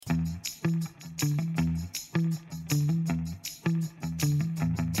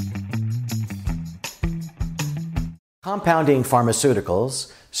Compounding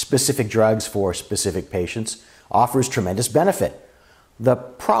pharmaceuticals, specific drugs for specific patients, offers tremendous benefit. The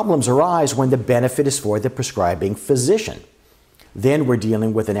problems arise when the benefit is for the prescribing physician. Then we're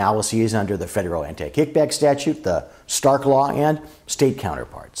dealing with analyses under the federal anti-kickback statute, the Stark Law, and state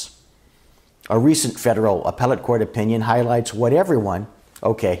counterparts. A recent federal appellate court opinion highlights what everyone,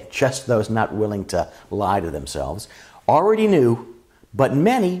 okay, just those not willing to lie to themselves, already knew, but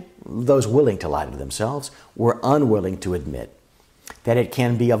many, those willing to lie to themselves, were unwilling to admit that it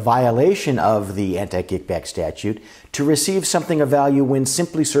can be a violation of the anti-kickback statute to receive something of value when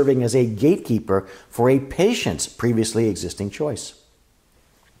simply serving as a gatekeeper for a patient's previously existing choice.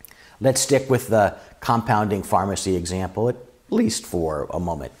 Let's stick with the compounding pharmacy example, at least for a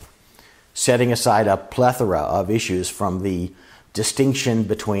moment. Setting aside a plethora of issues from the distinction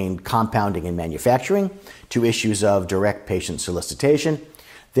between compounding and manufacturing to issues of direct patient solicitation,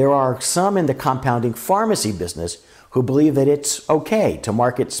 there are some in the compounding pharmacy business who believe that it's okay to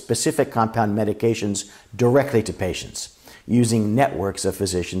market specific compound medications directly to patients, using networks of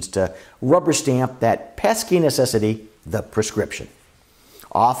physicians to rubber stamp that pesky necessity, the prescription.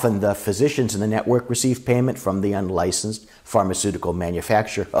 Often the physicians in the network receive payment from the unlicensed pharmaceutical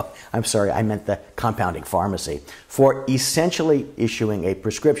manufacturer, I meant the compounding pharmacy, for essentially issuing a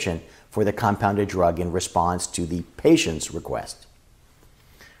prescription for the compounded drug in response to the patient's request.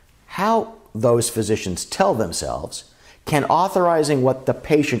 How those physicians tell themselves can authorizing what the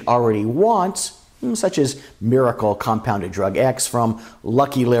patient already wants, such as miracle compounded drug X from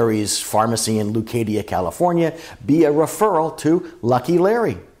Lucky Larry's pharmacy in Leucadia, California, be a referral to Lucky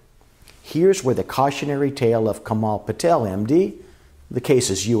Larry? Here's where the cautionary tale of Kamal Patel, MD, the case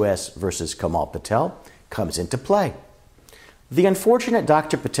is U.S. versus Kamal Patel, comes into play. The unfortunate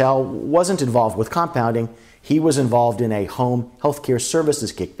Dr. Patel wasn't involved with compounding. He was involved in a home healthcare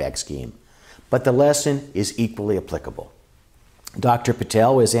services kickback scheme. But the lesson is equally applicable. Dr.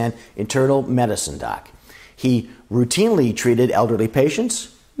 Patel is an internal medicine doc. He routinely treated elderly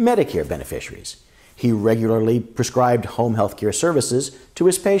patients, Medicare beneficiaries. He regularly prescribed home healthcare services to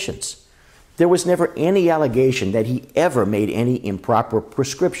his patients. There was never any allegation that he ever made any improper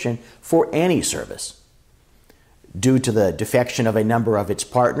prescription for any service. Due to the defection of a number of its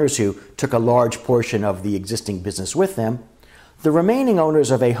partners who took a large portion of the existing business with them, the remaining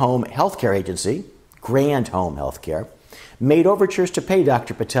owners of a home healthcare agency, Grand Home Healthcare, made overtures to pay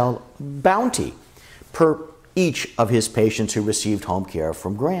Dr. Patel bounty per each of his patients who received home care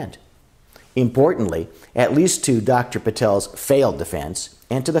from Grand. Importantly, at least to Dr. Patel's failed defense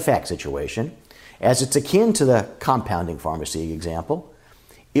and to the fact situation, as it's akin to the compounding pharmacy example,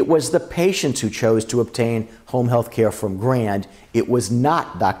 it was the patients who chose to obtain home health care from Grand. It was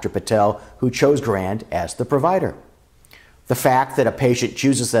not Dr. Patel who chose Grand as the provider. The fact that a patient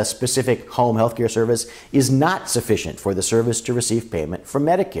chooses a specific home health care service is not sufficient for the service to receive payment from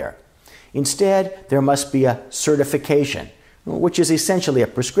Medicare. Instead, there must be a certification, which is essentially a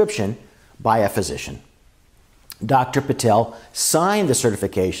prescription by a physician. Dr. Patel signed the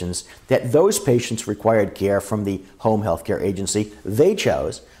certifications that those patients required care from the home health care agency they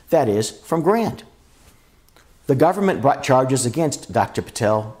chose, that is, from Grand. The government brought charges against Dr.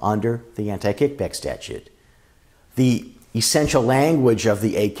 Patel under the anti-kickback statute. The essential language of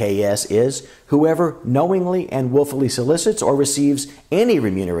the AKS is whoever knowingly and willfully solicits or receives any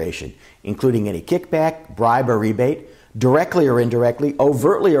remuneration, including any kickback, bribe, or rebate, directly or indirectly,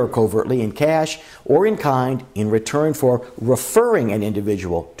 overtly or covertly, in cash or in kind, in return for referring an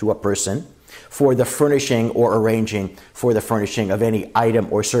individual to a person, for the furnishing or arranging for the furnishing of any item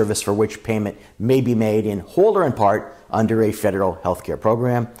or service for which payment may be made in whole or in part under a federal health care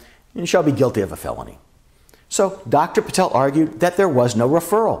program, and shall be guilty of a felony. So Dr. Patel argued that there was no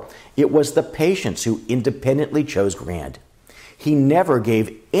referral. It was the patients who independently chose Grand. He never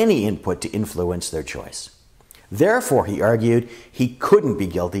gave any input to influence their choice. Therefore, he argued, he couldn't be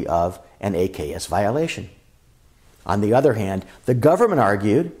guilty of an AKS violation. On the other hand, the government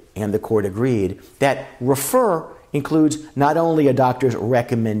argued, and the court agreed, that refer includes not only a doctor's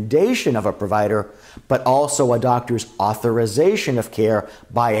recommendation of a provider, but also a doctor's authorization of care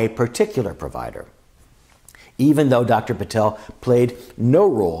by a particular provider. Even though Dr. Patel played no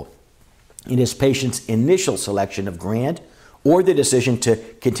role in his patient's initial selection of Grand or the decision to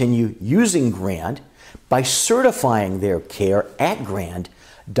continue using Grand, by certifying their care at Grand,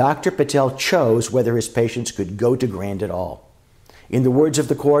 Dr. Patel chose whether his patients could go to Grand at all. In the words of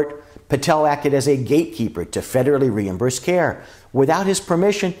the court, Patel acted as a gatekeeper to federally reimbursed care. Without his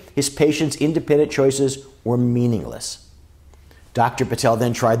permission, his patients' independent choices were meaningless. Dr. Patel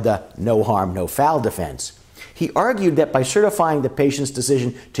then tried the no harm, no foul defense. He argued that by certifying the patient's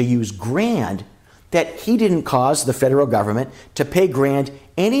decision to use Grand, that he didn't cause the federal government to pay Grand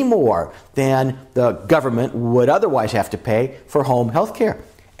any more than the government would otherwise have to pay for home health care.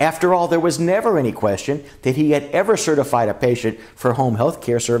 After all, there was never any question that he had ever certified a patient for home health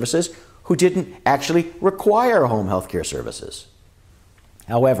care services who didn't actually require home health care services.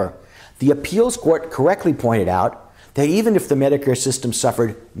 However, the appeals court correctly pointed out that even if the Medicare system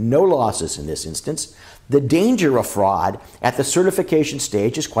suffered no losses in this instance, the danger of fraud at the certification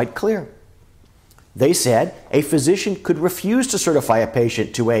stage is quite clear. They said a physician could refuse to certify a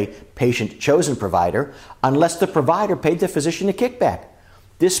patient to a patient-chosen provider unless the provider paid the physician a kickback.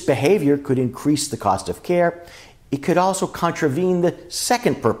 This behavior could increase the cost of care. It could also contravene the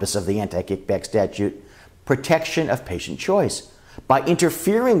second purpose of the anti-kickback statute, protection of patient choice, by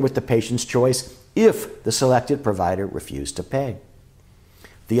interfering with the patient's choice if the selected provider refused to pay.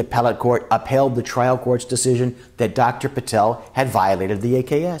 The appellate court upheld the trial court's decision that Dr. Patel had violated the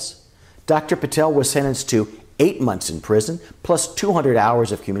AKS. Dr. Patel was sentenced to 8 months in prison plus 200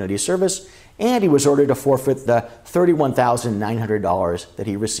 hours of community service, and he was ordered to forfeit the $31,900 that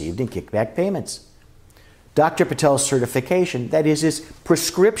he received in kickback payments. Dr. Patel's certification, that is his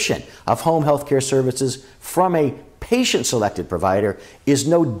prescription of home health care services from a patient-selected provider, is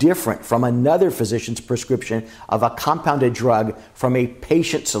no different from another physician's prescription of a compounded drug from a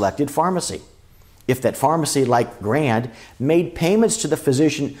patient-selected pharmacy. If that pharmacy, like Grand, made payments to the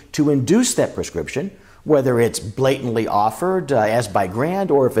physician to induce that prescription, whether it's blatantly offered as by Grand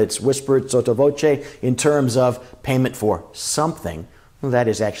or if it's whispered sotto voce in terms of payment for something, that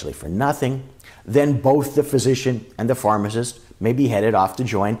is actually for nothing, then both the physician and the pharmacist may be headed off to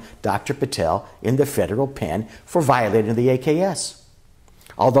join Dr. Patel in the federal pen for violating the AKS.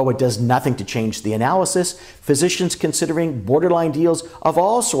 Although it does nothing to change the analysis, physicians considering borderline deals of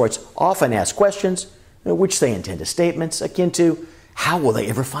all sorts often ask questions, which they intend as statements akin to, how will they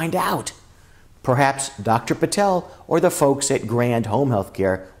ever find out? Perhaps Dr. Patel or the folks at Grand Home Health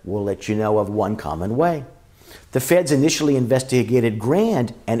Care will let you know of one common way. The feds initially investigated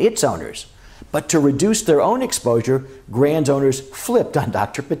Grand and its owners, but to reduce their own exposure, Grand's owners flipped on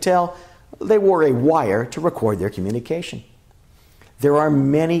Dr. Patel. They wore a wire to record their communication. There are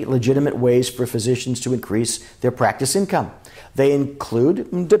many legitimate ways for physicians to increase their practice income. They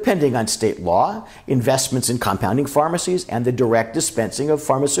include, depending on state law, investments in compounding pharmacies and the direct dispensing of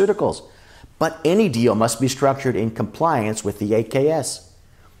pharmaceuticals. But any deal must be structured in compliance with the AKS.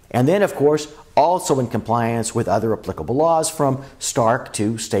 And then, of course, also in compliance with other applicable laws from Stark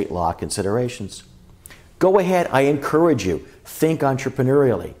to state law considerations. Go ahead, I encourage you, think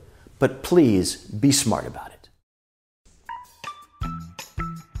entrepreneurially, but please be smart about it.